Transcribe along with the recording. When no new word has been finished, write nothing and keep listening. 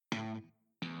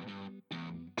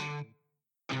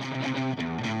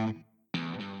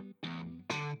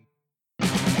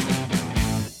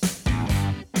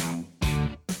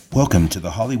Welcome to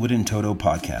the Hollywood in Toto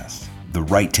podcast, the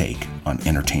right take on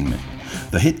entertainment.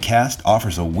 The HiT cast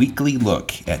offers a weekly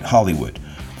look at Hollywood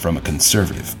from a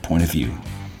conservative point of view.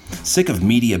 Sick of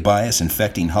media bias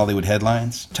infecting Hollywood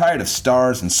headlines? Tired of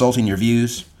stars insulting your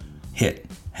views? HiT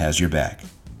has your back.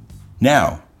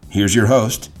 Now, here's your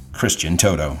host, Christian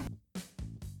Toto.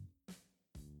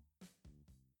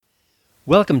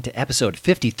 Welcome to episode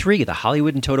 53 of the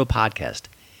Hollywood in Toto podcast.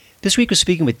 This week we're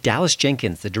speaking with Dallas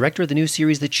Jenkins, the director of the new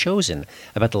series The Chosen,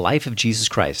 about the life of Jesus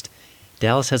Christ.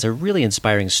 Dallas has a really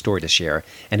inspiring story to share,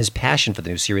 and his passion for the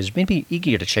new series made me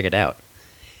eager to check it out.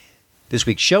 This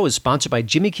week's show is sponsored by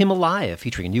Jimmy Kimmel Live,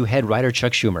 featuring new head writer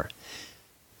Chuck Schumer.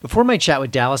 Before my chat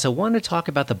with Dallas, I wanted to talk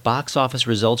about the box office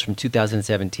results from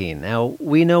 2017. Now,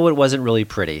 we know it wasn't really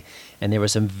pretty, and there were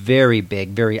some very big,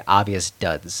 very obvious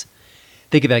duds.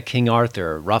 Think about King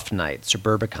Arthur, Rough Night,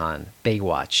 Suburbicon,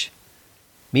 Baywatch.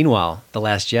 Meanwhile, The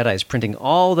Last Jedi is printing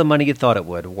all the money it thought it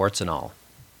would, warts and all.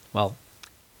 Well,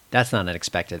 that's not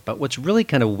unexpected, but what's really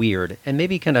kind of weird, and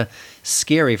maybe kind of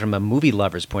scary from a movie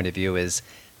lover's point of view, is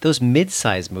those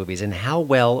mid-sized movies and how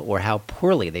well or how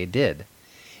poorly they did.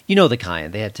 You know the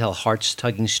kind. They had tell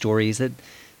heart-tugging stories, the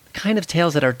kind of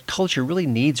tales that our culture really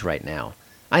needs right now.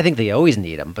 I think they always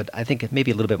need them, but I think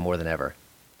maybe a little bit more than ever.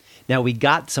 Now, we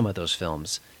got some of those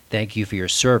films. Thank You for Your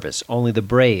Service, Only the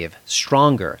Brave,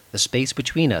 Stronger, The Space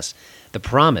Between Us, The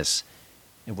Promise.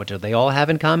 And what do they all have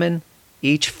in common?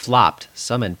 Each flopped,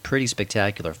 some in pretty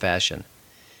spectacular fashion.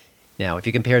 Now, if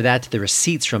you compare that to the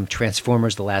receipts from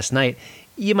Transformers The Last Night,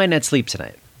 you might not sleep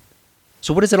tonight.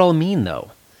 So what does it all mean,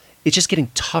 though? It's just getting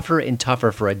tougher and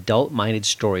tougher for adult-minded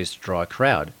stories to draw a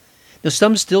crowd. Now,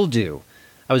 some still do.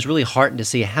 I was really heartened to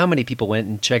see how many people went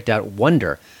and checked out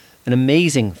Wonder, an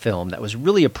amazing film that was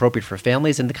really appropriate for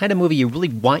families and the kind of movie you really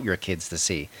want your kids to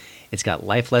see. It's got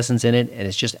life lessons in it, and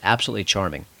it's just absolutely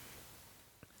charming.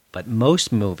 But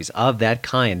most movies of that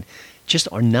kind just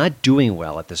are not doing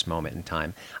well at this moment in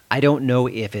time. I don't know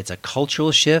if it's a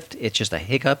cultural shift, it's just a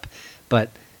hiccup,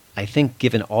 but I think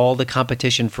given all the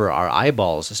competition for our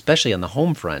eyeballs, especially on the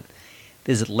home front,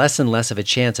 there's less and less of a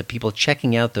chance of people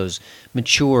checking out those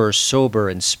mature, sober,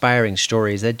 inspiring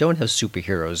stories that don't have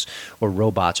superheroes or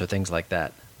robots or things like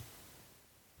that.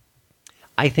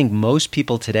 I think most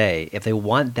people today, if they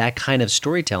want that kind of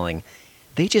storytelling,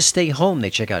 they just stay home.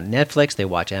 They check out Netflix, they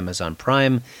watch Amazon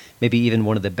Prime, maybe even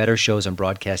one of the better shows on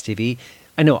broadcast TV.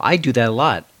 I know I do that a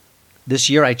lot. This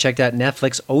year I checked out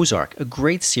Netflix Ozark, a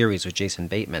great series with Jason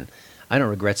Bateman. I don't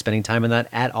regret spending time on that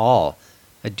at all.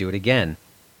 I'd do it again.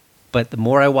 But the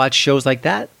more I watch shows like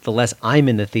that, the less I'm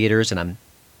in the theaters, and I'm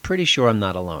pretty sure I'm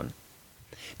not alone.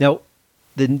 Now,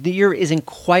 the year isn't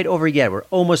quite over yet. We're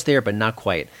almost there, but not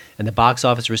quite. And the box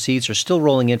office receipts are still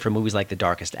rolling in for movies like The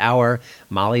Darkest Hour,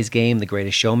 Molly's Game, The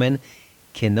Greatest Showman.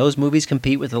 Can those movies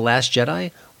compete with The Last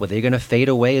Jedi? Were they going to fade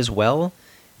away as well?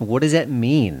 What does that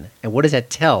mean? And what does that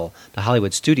tell the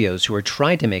Hollywood studios who are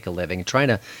trying to make a living, trying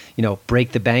to,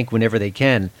 break the bank whenever they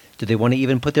can? Do they want to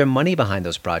even put their money behind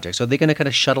those projects? Or are they going to kind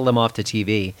of shuttle them off to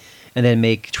TV and then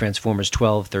make Transformers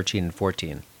 12, 13, and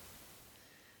 14?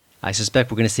 I suspect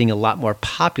we're going to see a lot more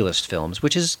populist films,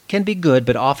 which can be good,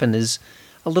 but often is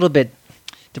a little bit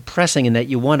depressing in that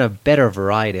you want a better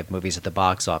variety of movies at the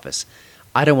box office.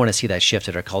 I don't want to see that shift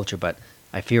in our culture, but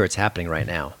I fear it's happening right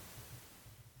now.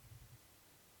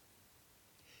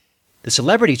 The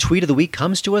celebrity tweet of the week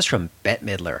comes to us from Bette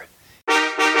Midler.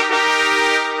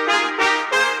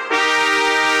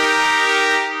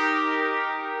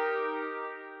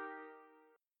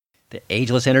 The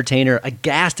ageless entertainer,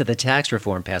 aghast at the tax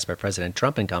reform passed by President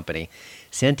Trump and company,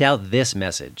 sent out this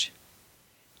message.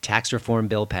 Tax reform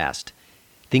bill passed.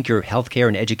 Think your healthcare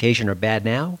and education are bad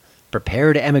now?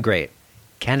 Prepare to emigrate.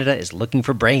 Canada is looking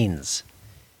for brains.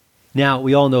 Now,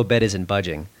 we all know Bette isn't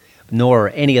budging, nor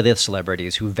any of the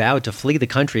celebrities who vowed to flee the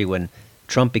country when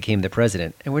Trump became the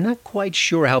president. And we're not quite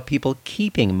sure how people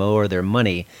keeping more of their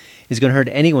money is going to hurt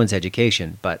anyone's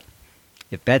education. But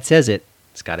if Bette says it,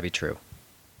 it's got to be true.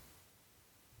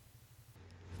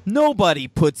 Nobody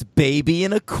puts baby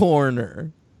in a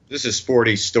corner. This is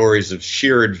sporty stories of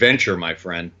sheer adventure, my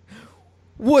friend.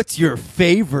 What's your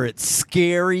favorite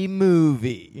scary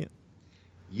movie?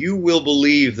 You will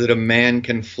believe that a man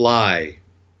can fly.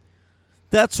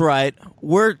 That's right.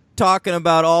 We're talking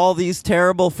about all these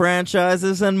terrible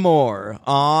franchises and more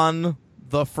on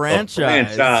The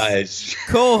Franchise.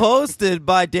 Co-hosted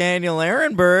by Daniel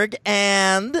Ehrenberg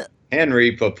and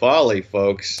Henry Papali,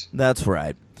 folks. That's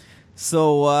right.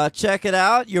 So check it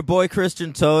out. Your boy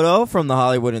Christian Toto from the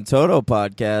Hollywood in Toto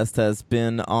podcast has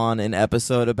been on an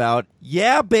episode about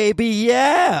Yeah, Baby,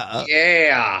 Yeah.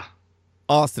 Yeah.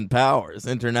 Austin Powers,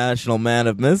 International Man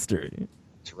of Mystery.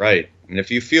 That's right. And if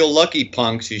you feel lucky,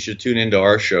 punks, you should tune into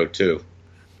our show, too.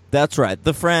 That's right,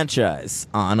 The Franchise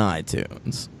on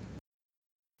iTunes.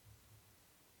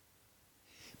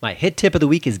 My hit tip of the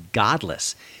week is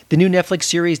Godless. The new Netflix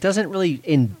series doesn't really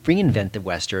reinvent the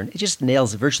Western. It just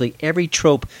nails virtually every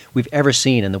trope we've ever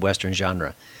seen in the Western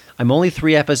genre. I'm only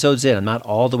 3 episodes in. I'm not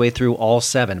all the way through all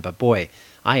 7, but boy,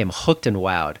 I am hooked and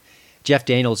wowed. Jeff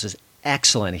Daniels is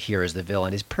excellent here as the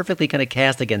villain. He's perfectly kind of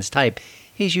cast against type.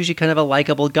 He's usually kind of a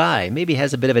likable guy. Maybe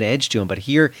has a bit of an edge to him, but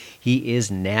here he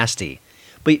is nasty.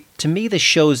 But to me, the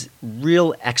show's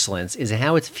real excellence is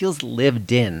how it feels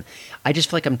lived in. I just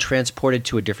feel like I'm transported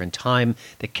to a different time.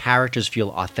 The characters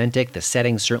feel authentic. The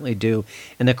settings certainly do.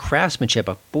 And the craftsmanship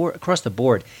across the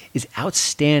board is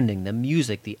outstanding. The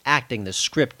music, the acting, the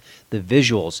script, the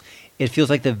visuals. It feels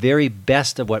like the very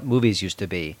best of what movies used to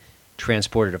be.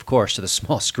 Transported, of course, to the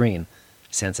small screen.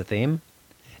 Sense a theme?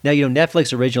 Now,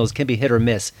 Netflix originals can be hit or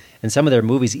miss, and some of their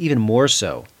movies even more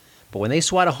so. But when they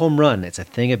swat a home run, it's a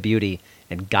thing of beauty,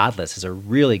 and Godless is a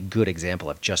really good example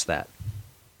of just that.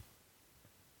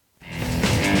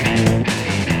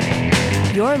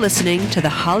 You're listening to the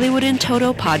Hollywood in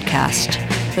Toto podcast,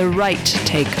 the right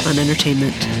take on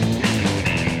entertainment.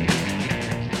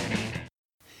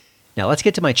 Now let's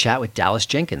get to my chat with Dallas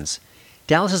Jenkins.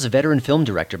 Dallas is a veteran film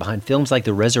director behind films like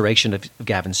The Resurrection of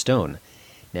Gavin Stone.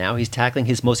 Now he's tackling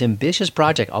his most ambitious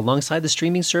project alongside the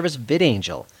streaming service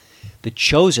VidAngel. The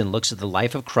Chosen looks at the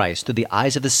life of Christ through the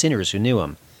eyes of the sinners who knew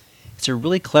him. It's a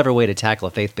really clever way to tackle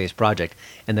a faith-based project,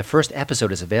 and the first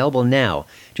episode is available now.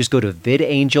 Just go to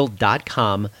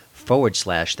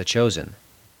vidangel.com/The Chosen.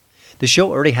 The show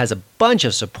already has a bunch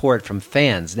of support from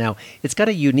fans. Now, it's got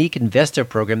a unique investor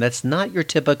program that's not your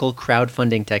typical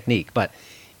crowdfunding technique, but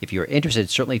if you're interested,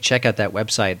 certainly check out that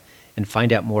website and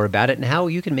find out more about it and how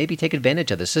you can maybe take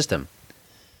advantage of the system.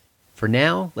 For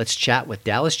now, let's chat with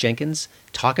Dallas Jenkins,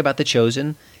 talk about The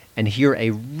Chosen, and hear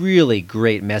a really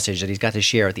great message that he's got to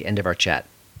share at the end of our chat.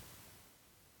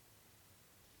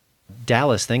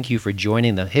 Dallas, thank you for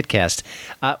joining the HitCast.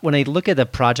 When I look at a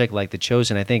project like The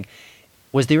Chosen, I think,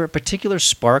 was there a particular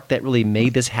spark that really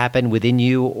made this happen within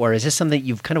you, or is this something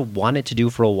you've kind of wanted to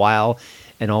do for a while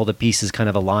and all the pieces kind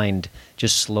of aligned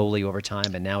just slowly over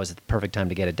time, and now is the perfect time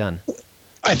to get it done?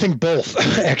 I think both,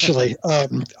 actually.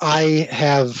 I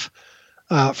have,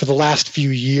 for the last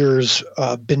few years,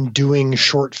 been doing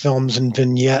short films and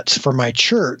vignettes for my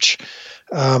church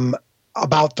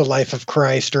about the life of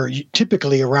Christ, or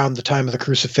typically around the time of the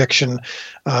crucifixion,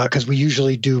 because we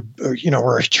usually do,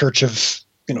 we're a church of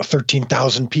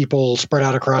 13,000 people spread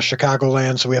out across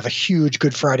Chicagoland. So we have a huge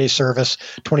Good Friday service,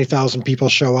 20,000 people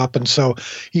show up. And so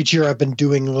each year I've been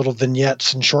doing little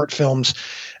vignettes and short films.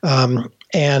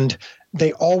 And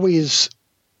they always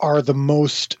are the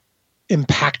most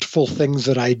impactful things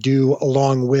that I do,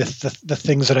 along with the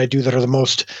things that I do that are the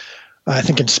most, I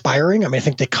think, inspiring. I mean, I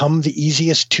think they come the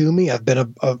easiest to me. I've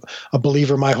been a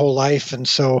believer my whole life. And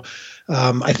so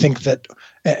I think that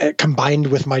combined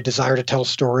with my desire to tell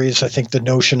stories, I think the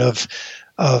notion of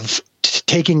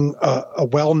taking a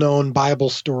well-known Bible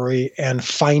story and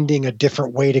finding a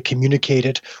different way to communicate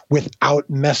it without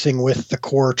messing with the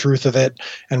core truth of it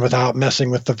and without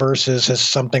messing with the verses is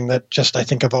something that just I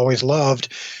think I've always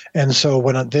loved. And so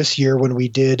this year when we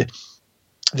did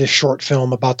this short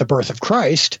film about the birth of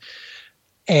Christ,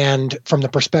 and from the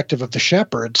perspective of the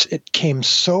shepherds, it came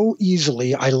so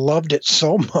easily. I loved it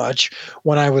so much.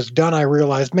 When I was done, I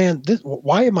realized, man,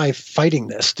 why am I fighting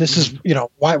this? This is,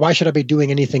 why should I be doing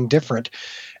anything different?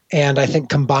 And I think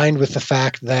combined with the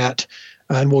fact that,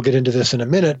 and we'll get into this in a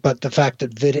minute, but the fact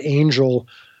that VidAngel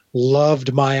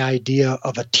loved my idea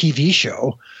of a TV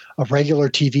show, a regular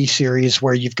TV series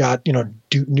where you've got,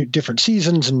 different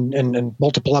seasons and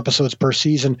multiple episodes per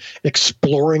season,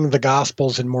 exploring the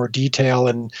Gospels in more detail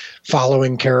and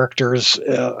following characters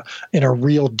in a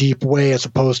real deep way, as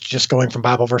opposed to just going from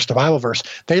Bible verse to Bible verse.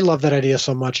 They loved that idea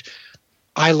so much.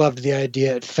 I loved the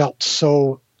idea. It felt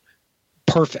so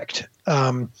perfect.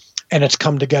 And it's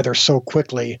come together so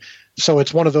quickly. So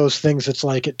it's one of those things that's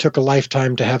like it took a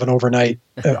lifetime to have an overnight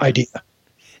idea.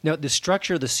 Now, the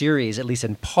structure of the series, at least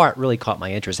in part, really caught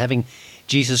my interest. Having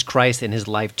Jesus Christ and his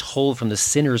life told from the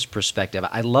sinner's perspective.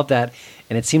 I love that.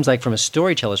 And it seems like from a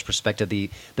storyteller's perspective, the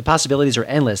possibilities are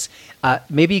endless.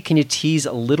 Maybe can you tease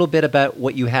a little bit about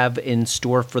what you have in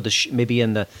store for maybe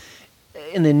in the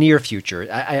near future?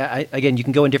 Again, you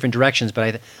can go in different directions,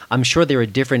 but I'm sure there are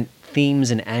different themes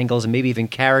and angles and maybe even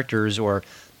characters or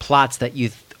plots that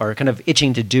you are kind of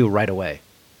itching to do right away.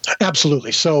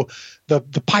 Absolutely. So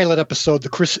the pilot episode,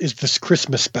 is this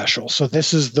Christmas special. So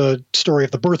this is the story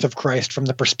of the birth of Christ from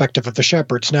the perspective of the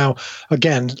shepherds. Now,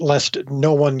 again, lest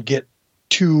no one get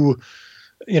too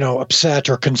upset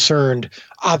or concerned,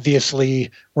 obviously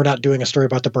we're not doing a story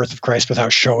about the birth of Christ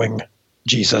without showing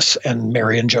Jesus and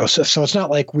Mary and Joseph. So it's not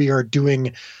like we are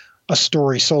doing a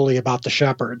story solely about the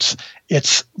shepherds.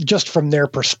 It's just from their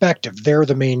perspective. They're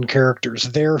the main characters.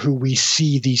 They're who we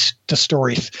see the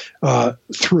story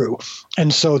through.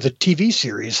 And so the TV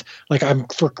series, like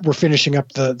we're finishing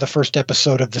up the first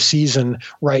episode of the season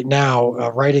right now,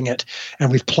 writing it,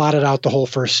 and we've plotted out the whole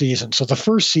first season. So the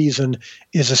first season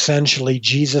is essentially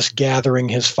Jesus gathering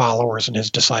his followers and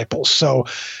his disciples. So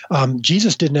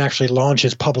Jesus didn't actually launch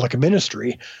his public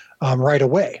ministry right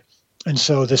away. And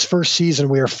so this first season,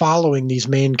 we are following these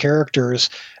main characters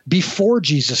before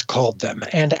Jesus called them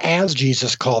and as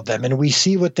Jesus called them. And we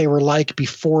see what they were like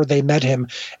before they met him.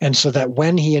 And so that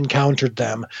when he encountered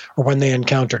them, or when they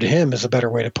encountered him is a better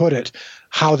way to put it,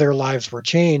 how their lives were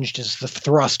changed is the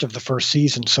thrust of the first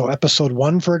season. So episode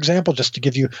 1, for example, just to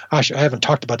give you, I haven't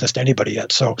talked about this to anybody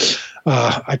yet. So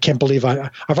I can't believe I've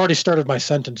already started my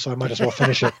sentence, so I might as well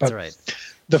finish it. But That's right.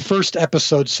 The first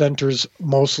episode centers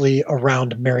mostly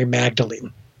around Mary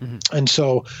Magdalene. Mm-hmm. And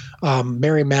so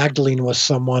Mary Magdalene was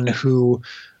someone who,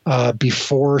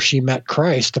 before she met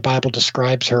Christ, the Bible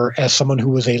describes her as someone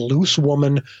who was a loose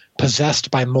woman possessed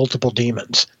by multiple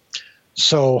demons.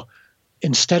 So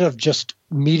instead of just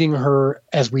meeting her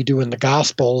as we do in the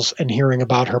Gospels and hearing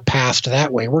about her past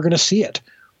that way, we're going to see it.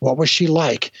 What was she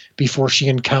like before she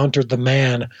encountered the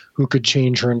man who could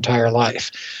change her entire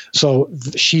life? So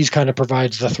she's kind of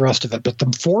provides the thrust of it. But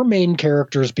the 4 main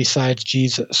characters besides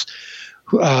Jesus,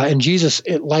 and Jesus,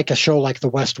 like a show like The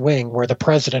West Wing, where the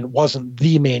president wasn't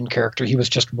the main character, he was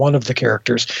just one of the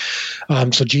characters.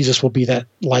 So Jesus will be that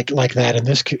like that in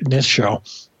this show.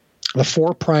 The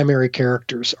 4 primary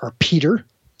characters are Peter,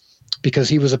 because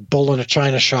he was a bull in a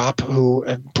china shop who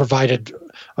provided,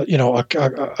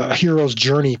 a hero's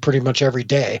journey pretty much every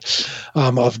day,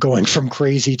 of going from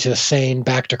crazy to sane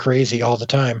back to crazy all the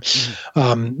time.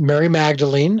 Mm-hmm. Mary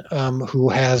Magdalene, who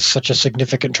has such a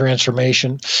significant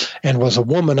transformation and was a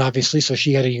woman, obviously, so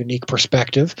she had a unique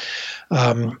perspective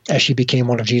as she became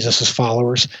one of Jesus's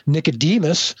followers.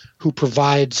 Nicodemus, who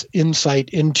provides insight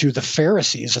into the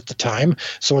Pharisees at the time.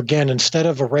 So again, instead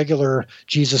of a regular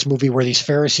Jesus movie where these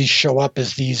Pharisees show up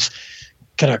as these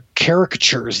kind of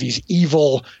caricatures, these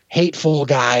evil, hateful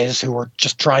guys who were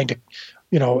just trying to,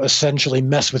 essentially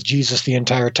mess with Jesus the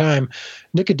entire time,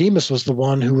 Nicodemus was the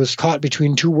one who was caught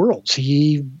between 2 worlds.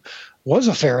 He was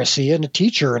a Pharisee and a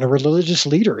teacher and a religious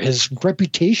leader. His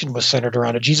reputation was centered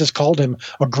around it. Jesus called him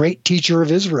a great teacher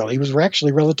of Israel. He was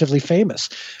actually relatively famous.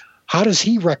 How does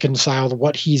he reconcile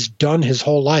what he's done his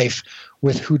whole life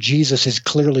with who Jesus is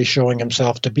clearly showing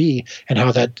himself to be, and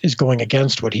how that is going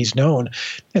against what he's known?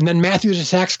 And then Matthew is a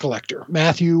tax collector.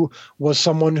 Matthew was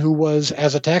someone who was,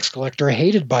 as a tax collector,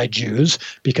 hated by Jews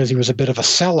because he was a bit of a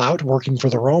sellout working for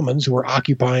the Romans who were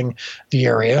occupying the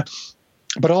area,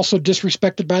 but also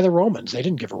disrespected by the Romans. They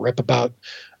didn't give a rip about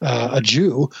a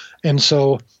Jew. And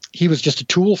so he was just a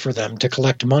tool for them to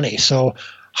collect money. So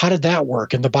how did that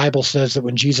work? And the Bible says that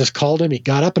when Jesus called him, he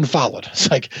got up and followed. It's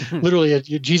like literally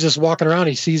Jesus walking around.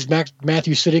 He sees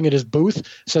Matthew sitting at his booth,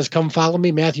 says, "Come follow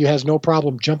me." Matthew has no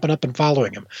problem jumping up and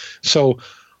following him. So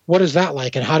what is that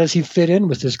like? And how does he fit in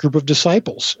with this group of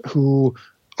disciples who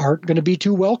aren't going to be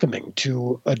too welcoming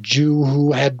to a Jew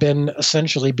who had been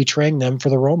essentially betraying them for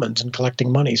the Romans and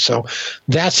collecting money? So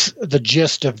that's the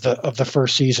gist of the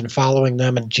first season, following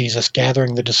them and Jesus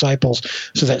gathering the disciples,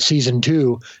 so that season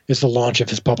 2 is the launch of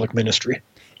his public ministry.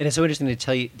 And it's so interesting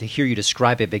to hear you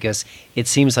describe it, because it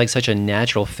seems like such a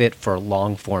natural fit for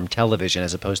long-form television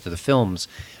as opposed to the films.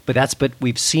 But that's what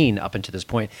we've seen up until this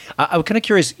point. I'm kind of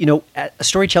curious,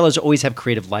 storytellers always have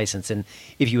creative license, and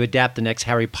if you adapt the next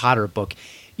Harry Potter book,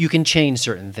 you can change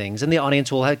certain things, and the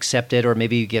audience will accept it, or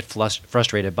maybe you get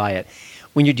frustrated by it.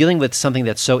 When you're dealing with something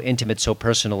that's so intimate, so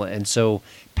personal, and so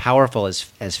powerful as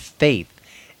faith,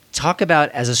 talk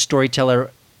about, as a storyteller,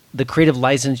 the creative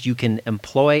license you can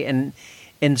employ and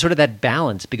sort of that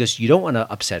balance, because you don't want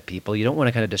to upset people. You don't want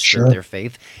to kind of disturb their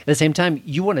faith. At the same time,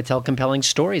 you want to tell compelling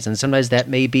stories, and sometimes that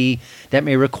may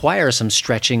require some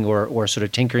stretching or sort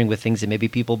of tinkering with things that maybe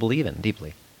people believe in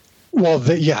deeply. Well,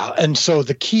 and so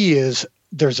the key is,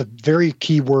 there's a very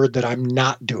key word that I'm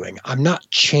not doing. I'm not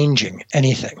changing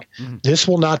anything. Mm-hmm. This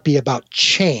will not be about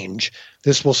change.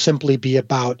 This will simply be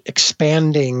about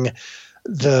expanding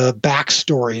the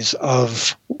backstories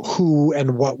of who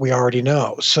and what we already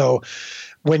know. So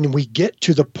when we get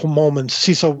to the moments,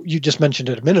 so you just mentioned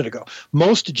it a minute ago,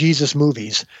 most Jesus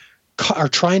movies are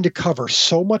trying to cover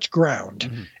so much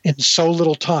ground in so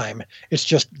little time. It's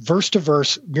just verse to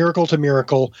verse, miracle to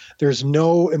miracle. There's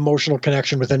no emotional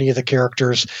connection with any of the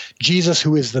characters. Jesus,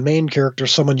 who is the main character,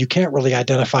 someone you can't really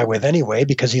identify with anyway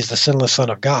because he's the sinless Son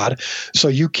of God. So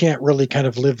you can't really kind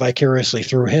of live vicariously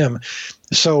through him.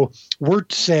 So we're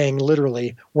saying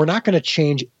literally, we're not going to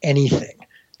change anything.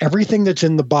 Everything that's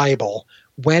in the Bible,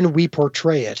 when we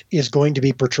portray it, is going to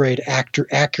be portrayed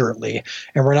accurately,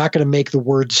 and we're not going to make the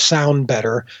words sound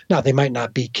better. Now, they might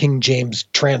not be King James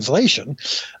translation,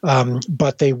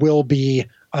 but they will be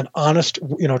an honest,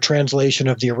 translation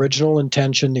of the original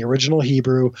intention, the original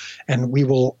Hebrew, and we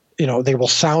will, they will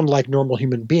sound like normal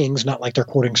human beings, not like they're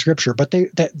quoting scripture, but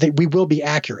we will be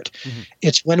accurate.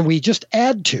 It's when we just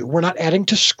add to, we're not adding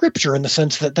to scripture in the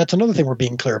sense that that's another thing we're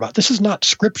being clear about. This is not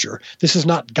scripture. This is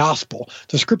not gospel.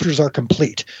 The scriptures are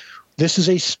complete. This is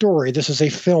a story. This is a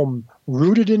film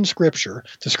rooted in Scripture.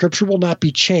 The Scripture will not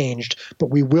be changed, but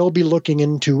we will be looking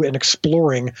into and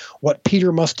exploring what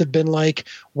Peter must have been like,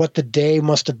 what the day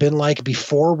must have been like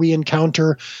before we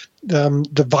encounter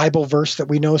the Bible verse that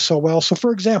we know so well. So,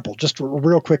 for example, just a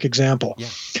real quick example. Yeah.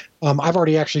 I've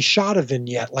already actually shot a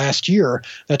vignette last year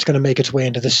that's going to make its way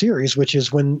into the series, which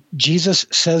is when Jesus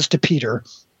says to Peter,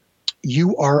 I'm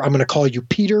going to call you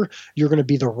Peter. You're going to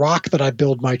be the rock that I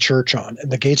build my church on,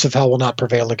 and the gates of hell will not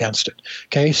prevail against it.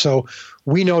 Okay, so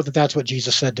we know that that's what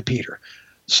Jesus said to Peter.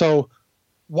 So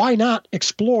why not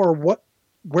explore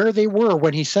where they were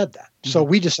when he said that? So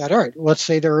we decided, all right, let's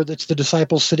say it's the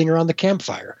disciples sitting around the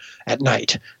campfire at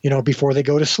night, before they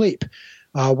go to sleep.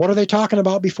 What are they talking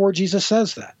about before Jesus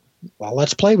says that? Well,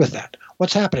 let's play with that.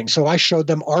 What's happening? So I showed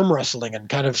them arm wrestling and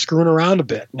kind of screwing around a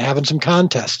bit and having some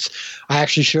contests. I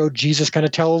actually showed Jesus kind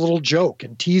of tell a little joke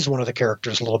and tease one of the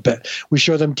characters a little bit. We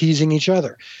show them teasing each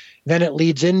other. Then it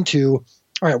leads into,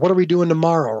 all right, what are we doing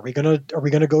tomorrow? Are we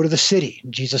gonna go to the city?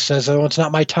 And Jesus says, oh, it's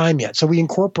not my time yet. So we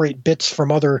incorporate bits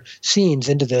from other scenes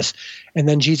into this. And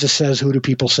then Jesus says, who do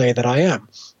people say that I am?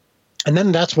 And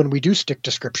then that's when we do stick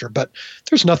to scripture. But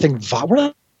there's nothing, we're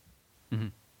not.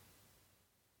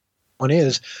 One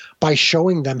is by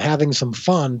showing them having some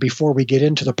fun before we get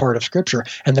into the part of scripture.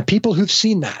 And the people who've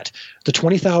seen that, the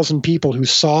 20,000 people who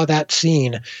saw that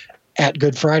scene at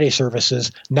Good Friday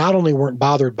services, not only weren't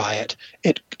bothered by it,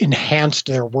 it enhanced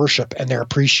their worship and their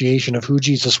appreciation of who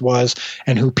Jesus was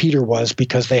and who Peter was,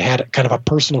 because they had kind of a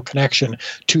personal connection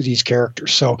to these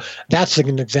characters. So that's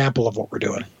an example of what we're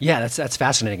doing. Yeah, that's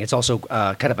fascinating. It's also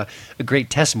kind of a great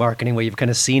test marketing where you've kind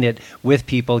of seen it with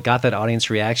people, got that audience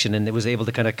reaction, and it was able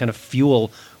to kind of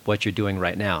fuel what you're doing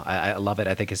right now. I love it.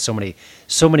 I think it's so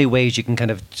many ways you can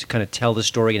kind of tell the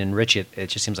story and enrich it. It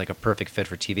just seems like a perfect fit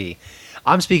for TV.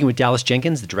 I'm speaking with Dallas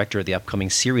Jenkins, the director of the upcoming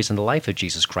series on the life of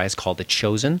Jesus Christ called The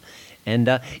Chosen. And,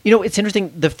 it's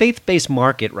interesting, the faith-based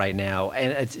market right now,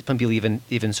 and some people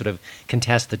even sort of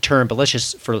contest the term, but let's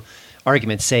just, for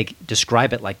argument's sake,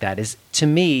 describe it like that, is, to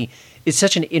me, it's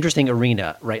such an interesting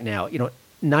arena right now.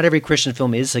 Not every Christian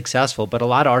film is successful, but a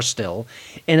lot are still.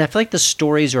 And I feel like the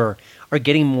stories are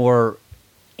getting more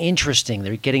interesting.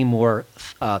 They're getting more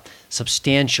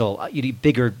substantial,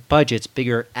 bigger budgets,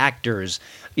 bigger actors.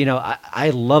 I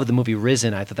love the movie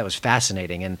Risen. I thought that was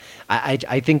fascinating, and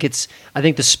I think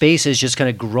the space is just kind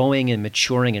of growing and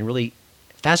maturing in really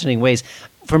fascinating ways.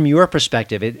 From your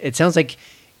perspective, it sounds like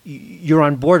you're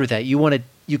on board with that. You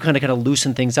kind of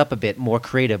loosen things up a bit, more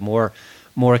creative, more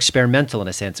experimental in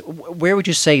a sense. Where would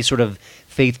you say sort of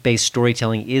faith-based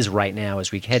storytelling is right now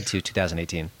as we head to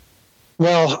 2018?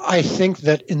 Well, I think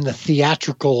that in the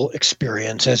theatrical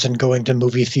experience, as in going to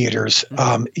movie theaters,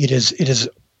 it is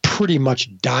pretty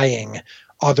much dying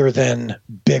other than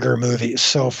bigger movies.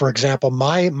 So, for example,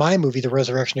 my movie, The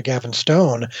Resurrection of Gavin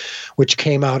Stone, which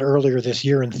came out earlier this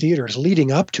year in theaters,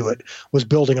 leading up to it, was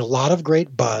building a lot of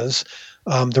great buzz.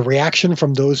 The reaction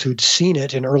from those who'd seen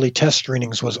it in early test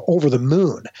screenings was over the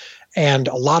moon. And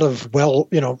a lot of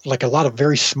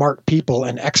very smart people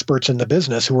and experts in the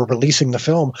business who were releasing the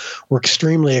film were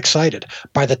extremely excited.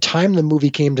 By the time the movie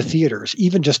came to theaters,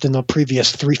 even just in the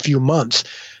previous few months,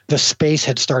 the space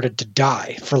had started to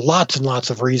die for lots and lots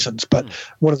of reasons. But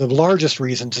one of the largest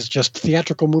reasons is just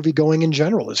theatrical movie going in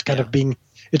general is kind of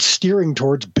it's steering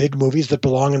towards big movies that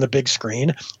belong on the big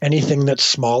screen. Anything that's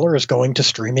smaller is going to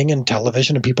streaming and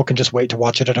television, and people can just wait to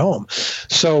watch it at home.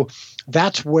 So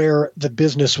that's where the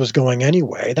business was going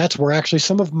anyway. That's where actually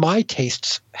some of my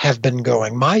tastes have been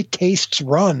going. My tastes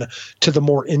run to the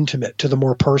more intimate, to the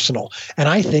more personal. And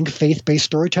I think faith-based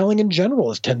storytelling in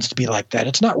general tends to be like that.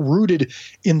 It's not rooted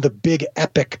in the big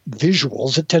epic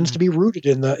visuals. It tends to be rooted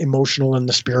in the emotional and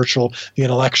the spiritual, the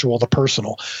intellectual, the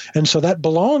personal. And so that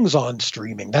belongs on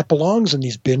streaming. That belongs in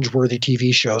these binge-worthy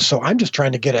TV shows. So I'm just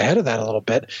trying to get ahead of that a little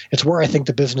bit. It's where I think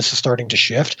the business is starting to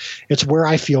shift. It's where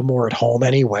I feel more at home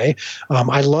anyway.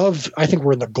 I think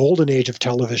we're in the golden age of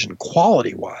television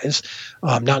quality-wise,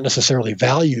 not necessarily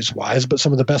values-wise, but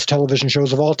some of the best television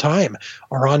shows of all time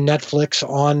are on Netflix,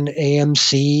 on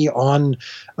AMC, on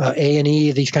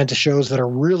A&E, these kinds of shows that are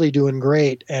really doing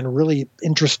great and really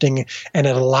interesting, and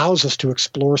it allows us to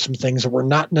explore some things that we're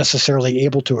not necessarily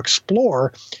able to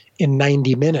explore in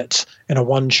 90 minutes in a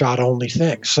one-shot only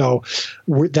thing. So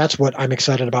that's what I'm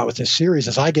excited about with this series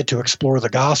is I get to explore the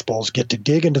Gospels, get to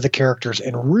dig into the characters,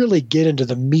 and really get into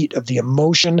the meat of the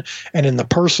emotion and in the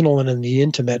personal and in the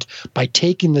intimate by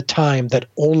taking the time that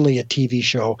only a TV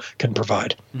show can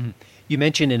provide. Mm-hmm. You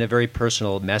mentioned in a very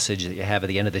personal message that you have at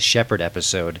the end of the Shepherd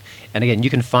episode, and again,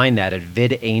 you can find that at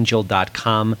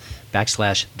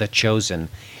vidangel.com/The Chosen.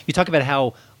 You talk about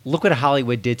how look what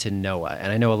Hollywood did to Noah.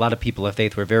 And I know a lot of people of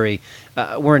faith were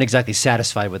weren't exactly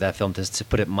satisfied with that film, to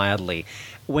put it mildly.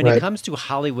 When it comes to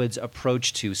Hollywood's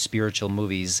approach to spiritual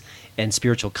movies and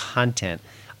spiritual content,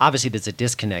 obviously there's a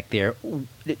disconnect there.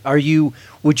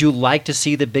 Would you like to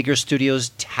see the bigger studios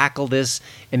tackle this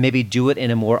and maybe do it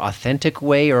in a more authentic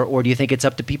way? Or do you think it's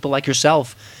up to people like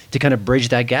yourself to kind of bridge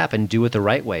that gap and do it the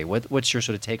right way? What's your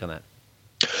sort of take on that?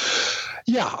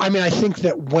 Yeah, I mean, I think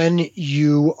that when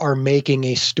you are making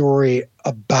a story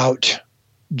about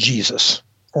Jesus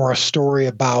or a story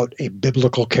about a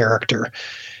biblical character,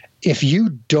 if you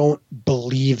don't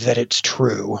believe that it's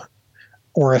true,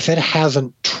 or if it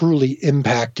hasn't truly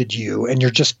impacted you and you're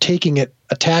just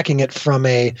attacking it from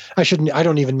I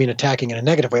don't even mean attacking in a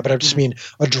negative way, but I just mean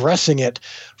addressing it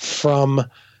from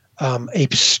a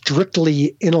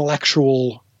strictly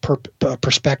intellectual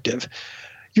perspective,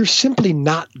 you're simply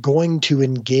not going to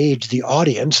engage the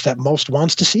audience that most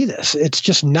wants to see this. It's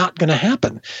just not going to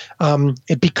happen.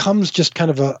 It becomes just kind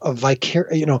of a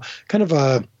vicarious, kind of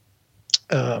a,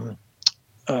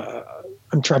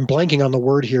 I'm blanking on the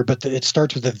word here, but it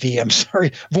starts with a V. I'm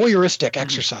sorry. Voyeuristic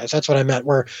exercise. That's what I meant,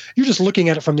 where you're just looking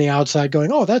at it from the outside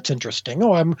going, oh, that's interesting.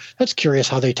 Oh, that's curious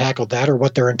how they tackled that or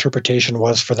what their interpretation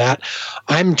was for that.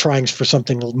 I'm trying for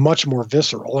something much more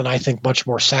visceral and I think much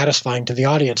more satisfying to the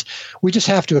audience. We just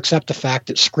have to accept the fact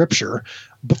that Scripture,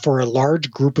 for a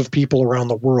large group of people around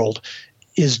the world,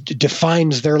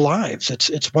 defines their lives.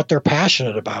 It's what they're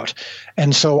passionate about.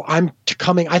 And so I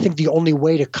think the only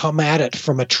way to come at it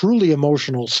from a truly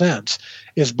emotional sense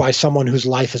is by someone whose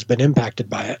life has been impacted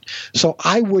by it. So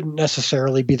I wouldn't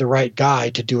necessarily be the right guy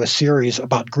to do a series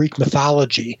about Greek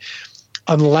mythology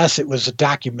unless it was a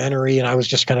documentary and I was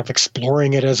just kind of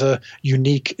exploring it as a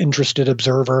unique, interested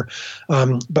observer.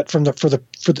 But to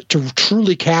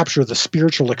truly capture the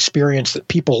spiritual experience that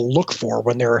people look for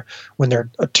when they're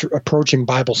approaching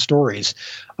Bible stories,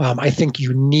 I think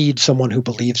you need someone who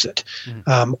believes it,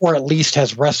 or at least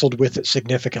has wrestled with it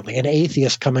significantly. An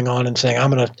atheist coming on and saying,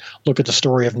 "I'm going to look at the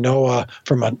story of Noah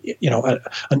from an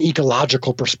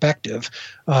ecological perspective,"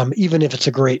 even if it's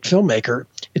a great filmmaker,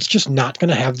 it's just not going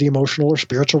to have the emotional or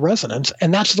spiritual resonance,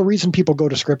 and that's the reason people go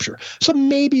to Scripture. So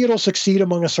maybe it'll succeed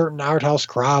among a certain art house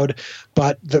crowd,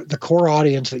 but the core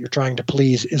audience that you're trying to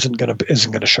please isn't going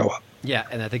to show up. Yeah,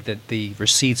 and I think that the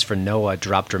receipts for Noah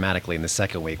dropped dramatically in the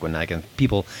second week when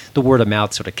the word of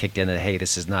mouth sort of kicked in that, hey,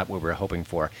 this is not what we were hoping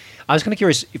for. I was kind of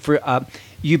curious,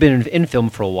 you've been in film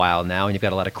for a while now, and you've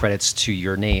got a lot of credits to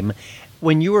your name.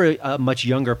 When you were a much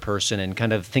younger person and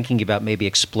kind of thinking about maybe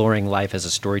exploring life as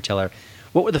a storyteller,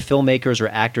 what were the filmmakers or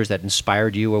actors that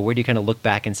inspired you, or where do you kind of look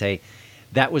back and say,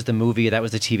 that was the movie, that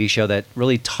was the TV show that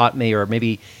really taught me or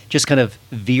maybe just kind of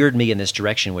veered me in this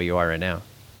direction where you are right now?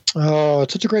 Oh,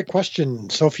 it's such a great question.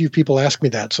 So few people ask me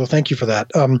that, so thank you for that.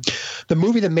 The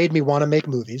movie that made me want to make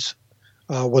movies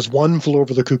was One Flew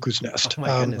Over the Cuckoo's Nest. Oh,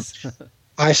 my goodness.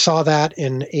 I saw that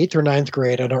in 8th or 9th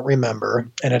grade, I don't remember,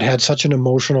 and it had such an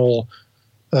emotional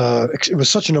it was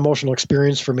such an emotional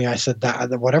experience for me. I said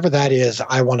that whatever that is,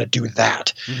 I want to do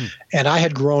that. Mm-hmm. And I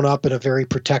had grown up in a very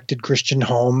protected Christian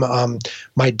home.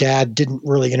 My dad didn't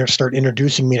really start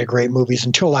introducing me to great movies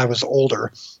until I was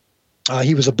older.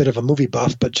 He was a bit of a movie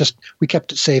buff, but just we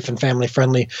kept it safe and family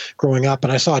friendly growing up.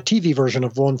 And I saw a TV version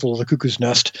of Roomful of the Cuckoo's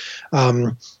Nest,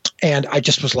 and I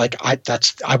just was like,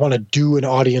 I want to do an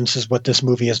audience is what this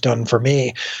movie has done for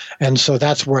me. And so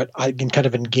that's where I kind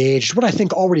of engaged what I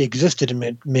think already existed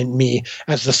in me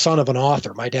as the son of an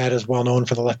author. My dad is well known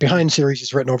for the Left Behind series.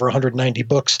 He's written over 190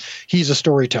 books. He's a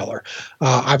storyteller.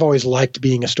 I've always liked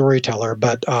being a storyteller,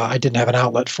 but I didn't have an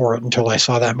outlet for it until I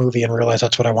saw that movie and realized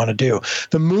that's what I want to do.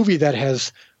 The movie that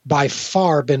has by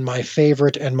far been my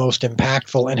favorite and most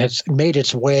impactful and has made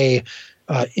its way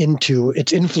into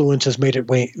its influence has made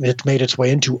its way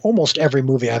into almost every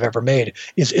movie I've ever made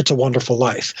is It's a Wonderful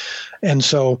Life. And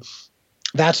so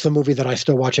that's the movie that I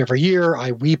still watch every year.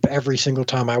 I weep every single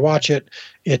time I watch it.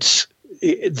 It's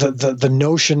the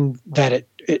notion that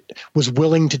it was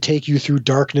willing to take you through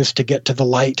darkness to get to the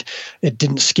light. It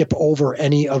didn't skip over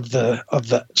any of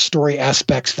the story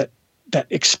aspects that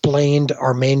explained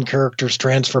our main character's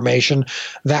transformation.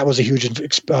 That was a huge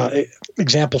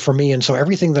example for me. And so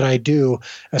everything that I do,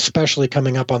 especially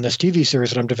coming up on this TV series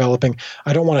that I'm developing,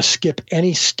 I don't want to skip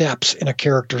any steps in a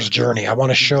character's journey. I want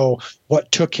to show what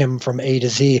took him from A to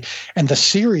Z. And the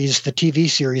TV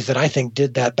series that I think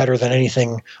did that better than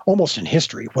anything almost in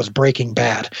history was Breaking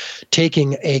Bad.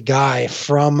 Taking a guy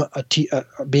from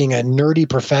being a nerdy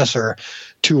professor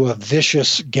to a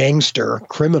vicious gangster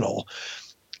criminal.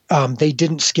 They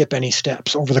didn't skip any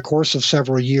steps. Over the course of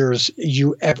several years,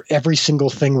 every single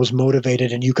thing was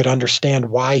motivated, and you could understand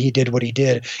why he did what he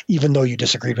did, even though you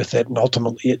disagreed with it, and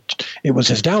ultimately it was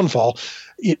his downfall.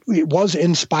 It was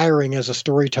inspiring as a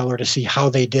storyteller to see how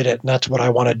they did it, and that's what I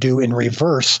want to do in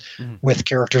reverse with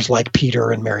characters like Peter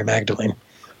and Mary Magdalene.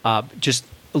 Just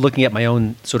looking at my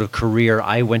own sort of career,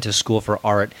 I went to school for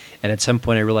art, and at some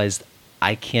point I realized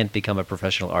I can't become a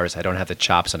professional artist. I don't have the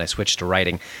chops, and I switched to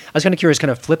writing. I was kind of curious, kind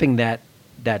of flipping that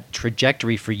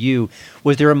trajectory for you.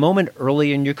 Was there a moment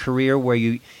early in your career where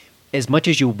you, as much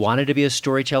as you wanted to be a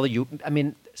storyteller,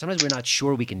 sometimes we're not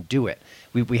sure we can do it.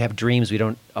 We have dreams. We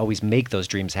don't always make those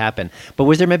dreams happen. But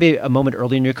was there maybe a moment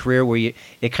early in your career where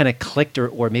it kind of clicked,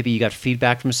 or maybe you got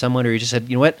feedback from someone, or you just said,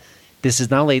 you know what, this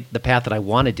is not only the path that I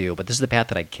want to do, but this is the path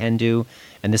that I can do,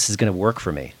 and this is going to work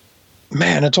for me?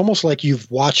 Man, it's almost like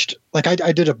you've watched. Like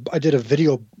I did a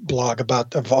video blog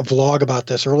about a vlog about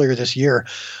this earlier this year.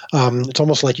 It's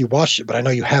almost like you watched it, but I know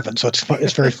you haven't, so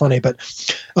it's very funny. But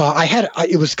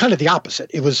it was kind of the opposite.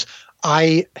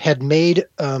 I had made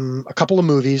a couple of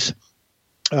movies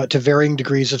to varying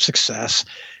degrees of success.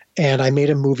 And I made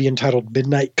a movie entitled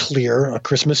Midnight Clear, a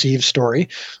Christmas Eve story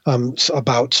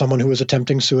about someone who was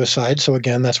attempting suicide. So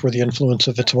again, that's where the influence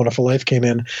of It's a Wonderful Life came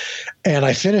in. And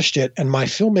I finished it, and my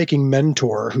filmmaking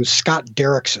mentor, who's Scott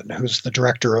Derrickson, who's the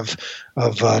director of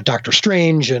Doctor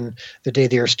Strange and The Day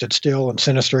the Earth Stood Still and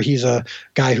Sinister, he's a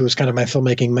guy who was kind of my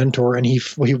filmmaking mentor. And he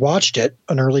watched it,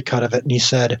 an early cut of it, and he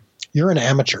said, "You're an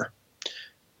amateur."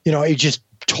 He just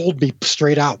told me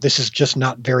straight out, this is just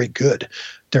not very good.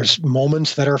 There's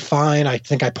moments that are fine. I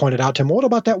think I pointed out to him, what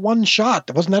about that one shot?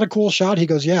 Wasn't that a cool shot? He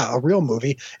goes, yeah, a real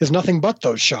movie is nothing but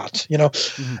those shots,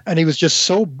 Mm-hmm. And he was just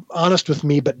so honest with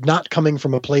me, but not coming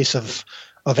from a place of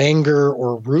anger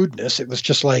or rudeness. It was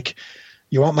just like,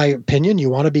 you want my opinion? You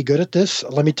want to be good at this?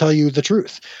 Let me tell you the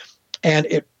truth. And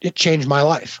it changed my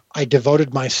life. I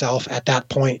devoted myself at that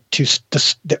point to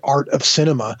the art of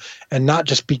cinema, and not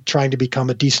just trying to become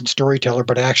a decent storyteller,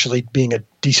 but actually being a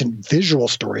decent visual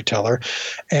storyteller.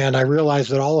 And I realized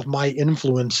that all of my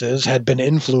influences had been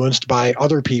influenced by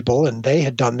other people, and they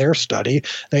had done their study,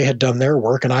 they had done their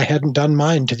work, and I hadn't done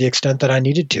mine to the extent that I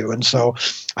needed to. And so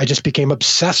I just became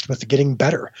obsessed with getting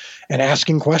better and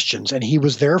asking questions. And he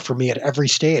was there for me at every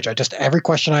stage. Every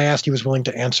question I asked, he was willing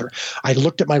to answer. I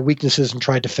looked at my weaknesses and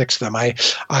tried to fix them. I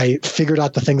figured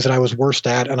out the things that I was worst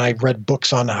at, and I read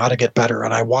books on how to get better,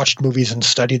 and I watched movies and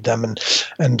studied them,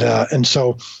 and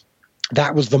so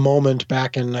that was the moment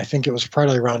back in, I think it was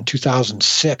probably around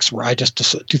 2006,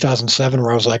 2007,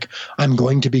 where I was like, I'm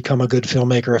going to become a good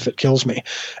filmmaker if it kills me.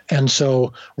 And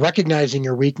so recognizing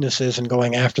your weaknesses and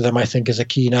going after them, I think, is a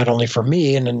key, not only for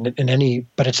me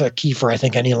but it's a key for, I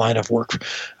think, any line of work.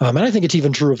 And I think it's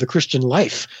even true of the Christian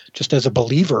life, just as a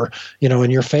believer, in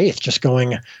your faith, just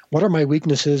going, what are my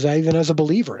weaknesses, even as a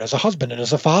believer, and as a husband and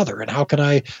as a father, and how can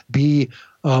I be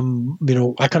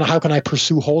how can I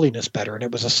pursue holiness better? And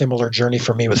it was a similar journey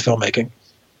for me with filmmaking.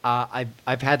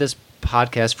 I've had this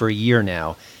podcast for a year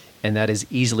now, and that is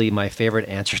easily my favorite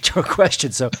answer to a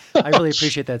question. So I really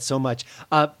appreciate that so much.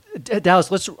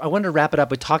 Dallas, I want to wrap it up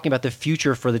with talking about the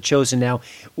future for The Chosen. Now,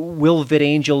 will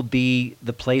VidAngel be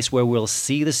the place where we'll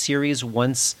see the series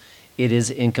once it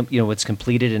is it's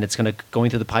completed and it's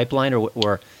going through the pipeline,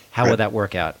 or how will that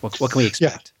work out? What can we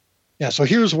expect? Yeah. So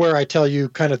here's where I tell you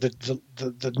kind of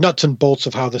the nuts and bolts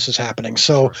of how this is happening.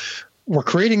 So we're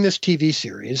creating this TV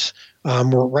series.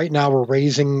 We're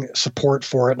raising support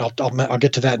for it, and I'll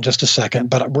get to that in just a second.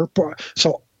 But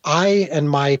so I and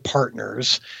my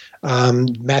partners,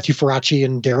 Matthew Ferracci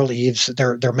and Daryl Eves,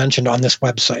 they're mentioned on this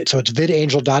website. So it's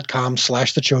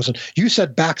vidangel.com/thechosen. You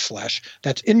said /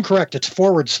 That's incorrect. It's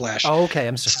 /. Oh, okay.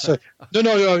 I'm sorry. So,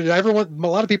 no. Everyone, a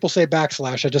lot of people say /.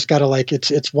 I just got to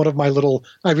it's one of my little,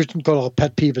 I just call it a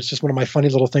pet peeve. It's just one of my funny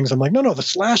little things. I'm like, no,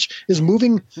 the / is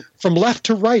moving from left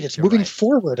to right. It's moving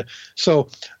forward. So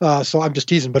I'm just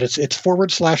teasing, but it's /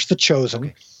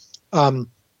 thechosen. Okay.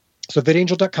 So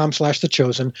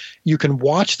vidangel.com/thechosen. You can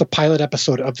watch the pilot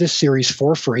episode of this series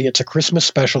for free. It's a Christmas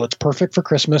special. It's perfect for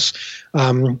Christmas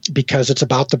because it's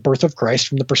about the birth of Christ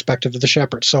from the perspective of the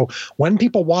shepherd. So when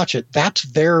people watch it, that's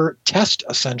their test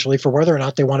essentially for whether or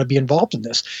not they want to be involved in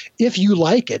this. If you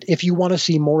like it, if you want to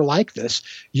see more like this,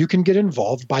 you can get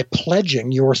involved by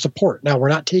pledging your support. Now, we're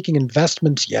not taking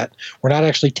investments yet. We're not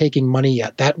actually taking money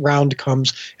yet. That round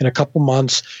comes in a couple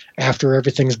months after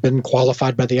everything's been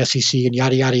qualified by the SEC and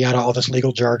yada, yada, yada, all this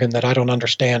legal jargon that I don't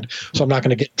understand. So I'm not going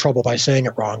to get in trouble by saying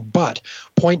it wrong. But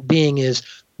point being is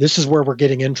this is where we're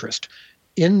getting interest.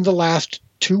 In the last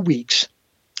 2 weeks,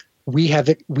 we have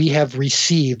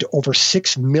received over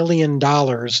 $6 million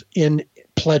in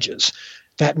pledges.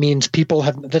 That means people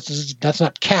have that's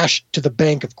not cash to the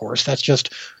bank, of course.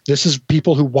 This is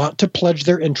people who want to pledge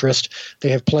their interest. They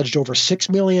have pledged over $6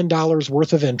 million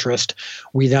worth of interest.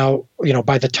 We now,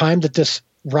 by the time that this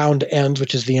round ends,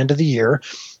 which is the end of the year,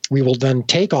 we will then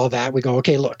take all that. We go,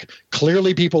 okay, look,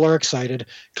 clearly people are excited.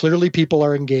 Clearly people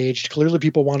are engaged. Clearly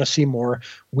people want to see more.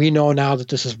 We know now that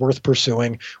this is worth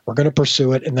pursuing. We're going to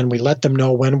pursue it. And then we let them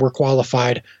know when we're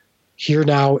qualified. Here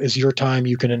now is your time.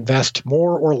 You can invest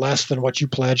more or less than what you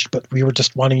pledged, but we were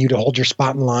just wanting you to hold your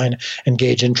spot in line and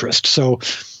gauge interest. So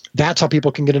that's how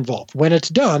people can get involved. When it's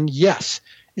done, yes,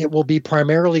 it will be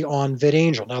primarily on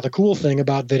VidAngel. Now, the cool thing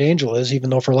about VidAngel is, even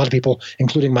though for a lot of people,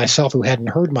 including myself who hadn't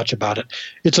heard much about it,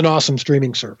 it's an awesome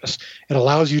streaming service. It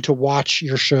allows you to watch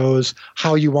your shows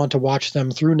how you want to watch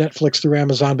them through Netflix, through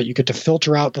Amazon, but you get to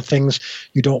filter out the things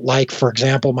you don't like. For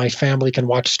example, my family can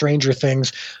watch Stranger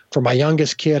Things. For my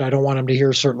youngest kid, I don't want him to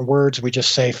hear certain words. We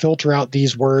just say, filter out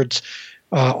these words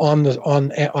on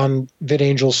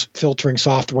VidAngel's filtering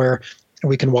software, and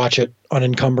we can watch it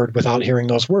unencumbered without hearing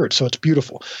those words. So it's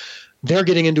beautiful. They're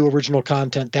getting into original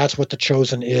content. That's what The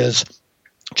Chosen is.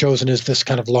 Chosen is this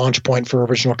kind of launch point for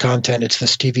original content. It's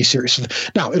this TV series.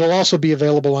 Now, it'll also be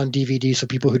available on DVD, so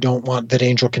people who don't want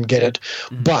VidAngel can get it.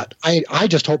 Mm-hmm. But I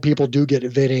just hope people do get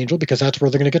VidAngel because that's where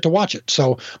they're going to get to watch it.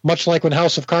 So much like when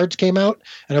House of Cards came out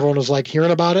and everyone was like hearing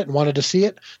about it and wanted to see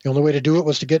it, the only way to do it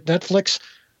was to get Netflix.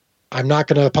 I'm not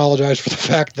going to apologize for the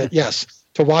fact that, yes,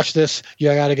 to watch this, you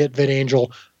got to get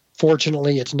VidAngel.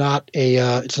 Fortunately, it's not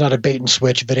a bait and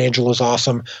switch. VidAngel is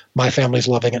awesome. My family's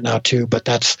loving it now too. But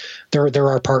they're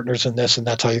our partners in this, and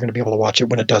that's how you're going to be able to watch it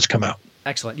when it does come out.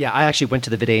 Excellent. Yeah, I actually went to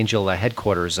the VidAngel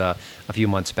headquarters a few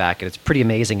months back, and it's pretty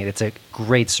amazing. And it's a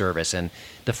great service, and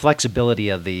the flexibility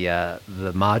of the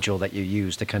module that you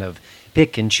use to kind of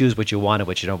pick and choose what you want and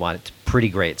what you don't want. It's pretty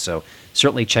great. So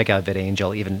certainly check out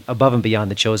VidAngel, even above and beyond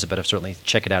The Chosen, but certainly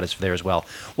check it out as there as well.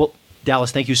 Well,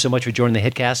 Dallas, thank you so much for joining the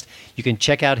HitCast. You can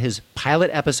check out his pilot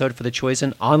episode for The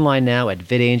Chosen online now at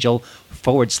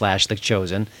VidAngel/The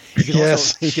Chosen.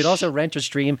 You can also rent or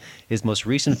stream his most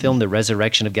recent film, The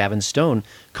Resurrection of Gavin Stone,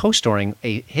 co-starring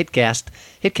a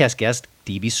HitCast guest,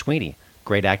 D.B. Sweeney.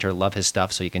 Great actor, love his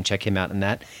stuff, so you can check him out in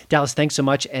that. Dallas, thanks so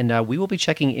much, and we will be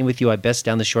checking in with you, I best,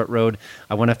 down the short road.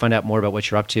 I want to find out more about what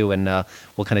you're up to, and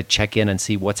we'll kind of check in and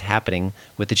see what's happening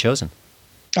with The Chosen.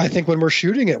 I think when we're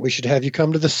shooting it, we should have you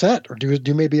come to the set or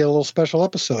do maybe a little special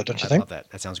episode, don't you think? I love that.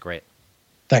 That sounds great.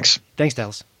 Thanks. Thanks,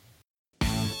 Dallas.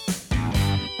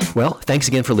 Well, thanks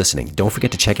again for listening. Don't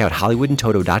forget to check out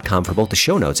HollywoodandToto.com for both the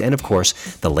show notes and, of course,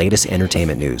 the latest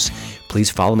entertainment news. Please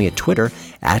follow me at Twitter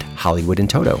at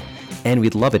HollywoodandToto. And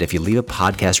we'd love it if you leave a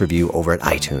podcast review over at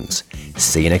iTunes.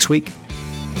 See you next week.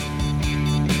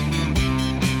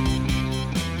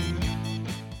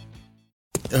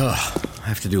 Ugh, I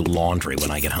have to do laundry when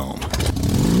I get home.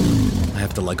 I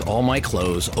have to lug all my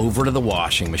clothes over to the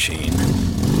washing machine.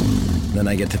 Then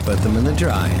I get to put them in the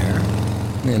dryer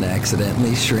and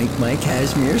accidentally shrink my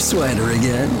cashmere sweater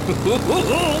again.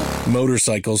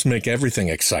 Motorcycles make everything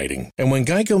exciting. And when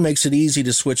Geico makes it easy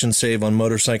to switch and save on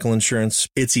motorcycle insurance,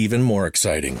 it's even more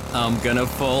exciting. I'm gonna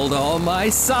fold all my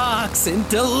socks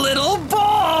into little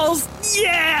balls!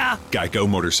 Yeah! Geico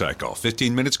Motorcycle.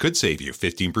 15 minutes could save you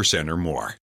 15% or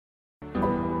more.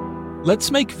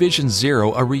 Let's make Vision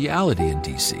Zero a reality in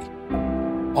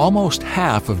DC. Almost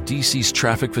half of DC's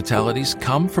traffic fatalities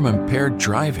come from impaired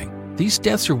driving. These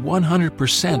deaths are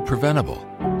 100% preventable.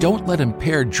 Don't let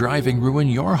impaired driving ruin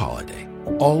your holiday.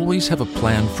 Always have a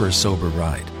plan for a sober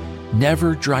ride.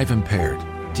 Never drive impaired.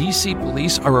 DC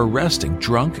police are arresting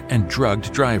drunk and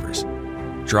drugged drivers.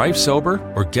 Drive sober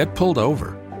or get pulled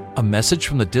over. A message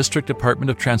from the District Department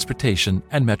of Transportation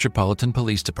and Metropolitan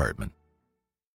Police Department.